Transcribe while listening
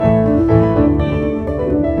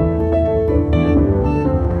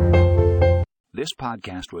This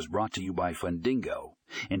podcast was brought to you by FUNDINGO.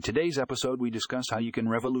 In today's episode, we discuss how you can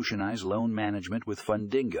revolutionize loan management with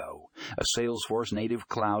FUNDINGO, a Salesforce native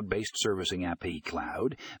cloud-based servicing app.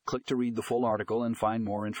 Cloud. Click to read the full article and find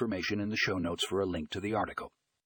more information in the show notes for a link to the article.